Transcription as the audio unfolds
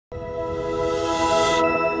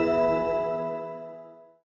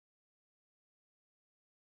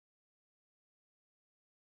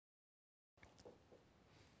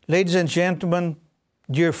Ladies and gentlemen,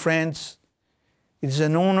 dear friends, it is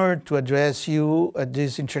an honor to address you at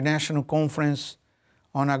this international conference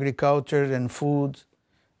on agriculture and food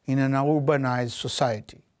in an urbanized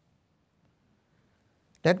society.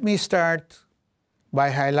 Let me start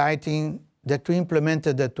by highlighting that to implement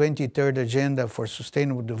the 23rd Agenda for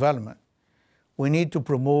Sustainable Development, we need to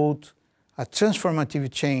promote a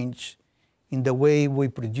transformative change in the way we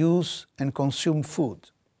produce and consume food.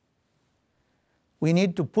 We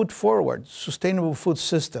need to put forward sustainable food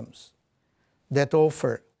systems that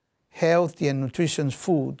offer healthy and nutritious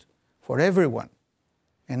food for everyone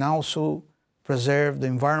and also preserve the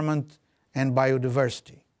environment and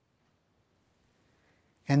biodiversity.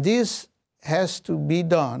 And this has to be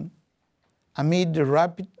done amid the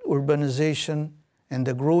rapid urbanization and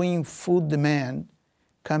the growing food demand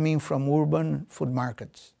coming from urban food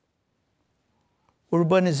markets.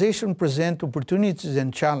 Urbanization presents opportunities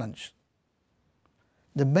and challenges.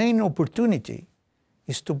 The main opportunity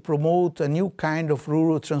is to promote a new kind of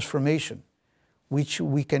rural transformation, which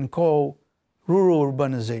we can call rural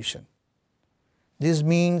urbanization. This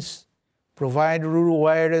means provide rural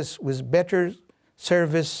areas with better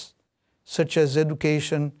service such as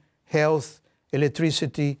education, health,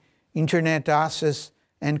 electricity, internet access,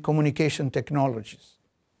 and communication technologies.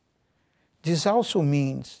 This also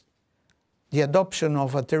means the adoption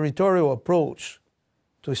of a territorial approach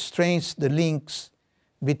to strengthen the links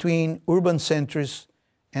between urban centers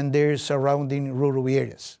and their surrounding rural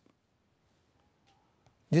areas.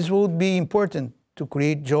 This would be important to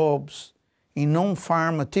create jobs in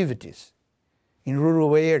non-farm activities in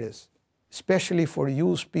rural areas, especially for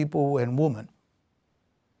youth people and women.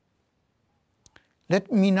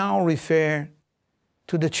 Let me now refer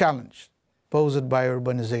to the challenge posed by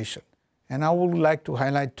urbanization, and I would like to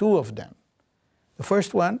highlight two of them. The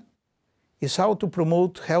first one is how to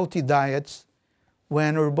promote healthy diets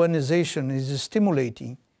when urbanization is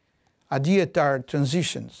stimulating a dietary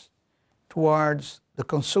transitions towards the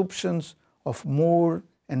consumptions of more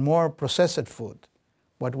and more processed food,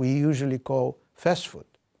 what we usually call fast food.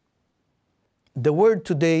 The world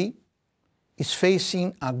today is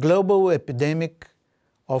facing a global epidemic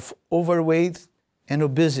of overweight and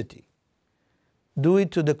obesity due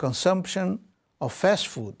to the consumption of fast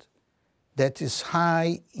food that is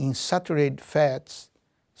high in saturated fats,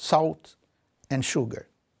 salt, and sugar.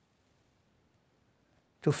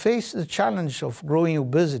 To face the challenge of growing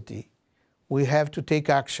obesity, we have to take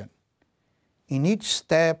action in each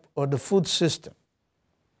step of the food system.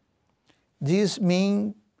 This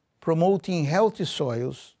means promoting healthy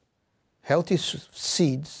soils, healthy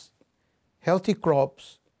seeds, healthy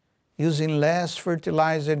crops, using less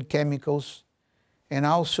fertilizer and chemicals, and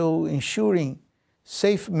also ensuring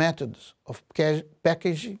safe methods of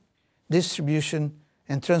packaging, distribution,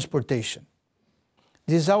 and transportation.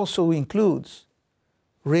 This also includes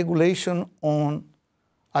regulation on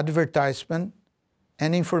advertisement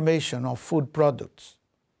and information of food products.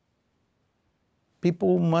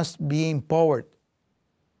 People must be empowered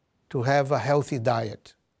to have a healthy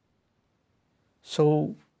diet.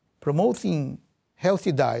 So promoting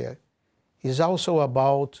healthy diet is also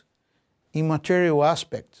about immaterial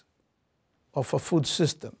aspects of a food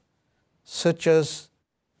system, such as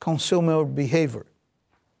consumer behavior.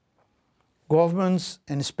 Governments,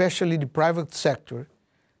 and especially the private sector,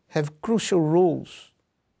 have crucial roles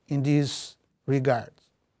in this regard.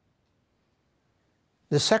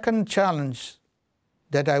 The second challenge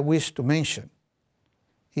that I wish to mention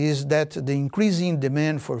is that the increasing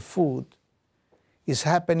demand for food is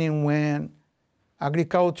happening when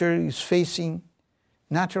agriculture is facing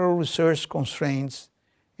natural resource constraints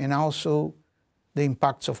and also the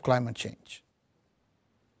impacts of climate change.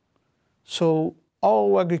 So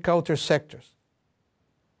all agriculture sectors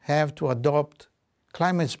have to adopt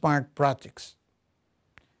climate-smart practices.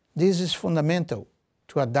 This is fundamental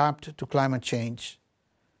to adapt to climate change,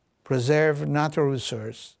 preserve natural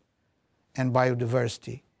resources and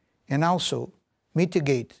biodiversity, and also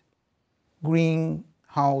mitigate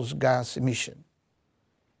greenhouse gas emission.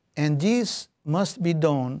 And this must be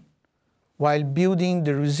done while building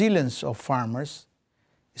the resilience of farmers,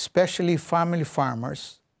 especially family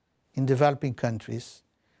farmers in developing countries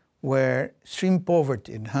where extreme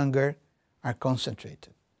poverty and hunger are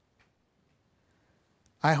concentrated.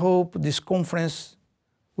 I hope this conference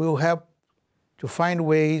will help to find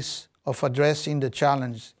ways of addressing the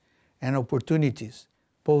challenges and opportunities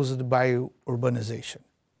posed by urbanization.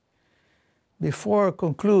 Before I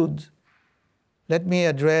conclude, let me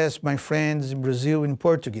address my friends in Brazil in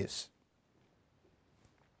Portuguese.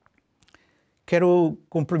 Quero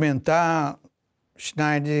cumprimentar,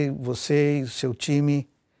 Schneider, você e o seu time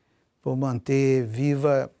por manter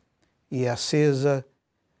viva e acesa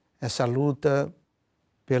essa luta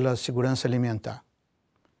pela segurança alimentar.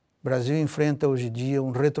 O Brasil enfrenta hoje em dia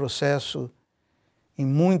um retrocesso em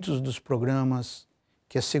muitos dos programas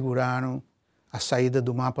que asseguraram a saída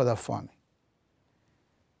do mapa da fome.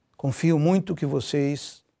 Confio muito que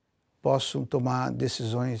vocês possam tomar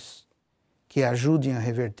decisões que ajudem a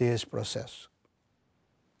reverter esse processo.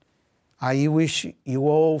 I wish you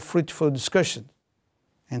all fruitful discussion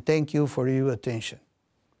and thank you for your attention.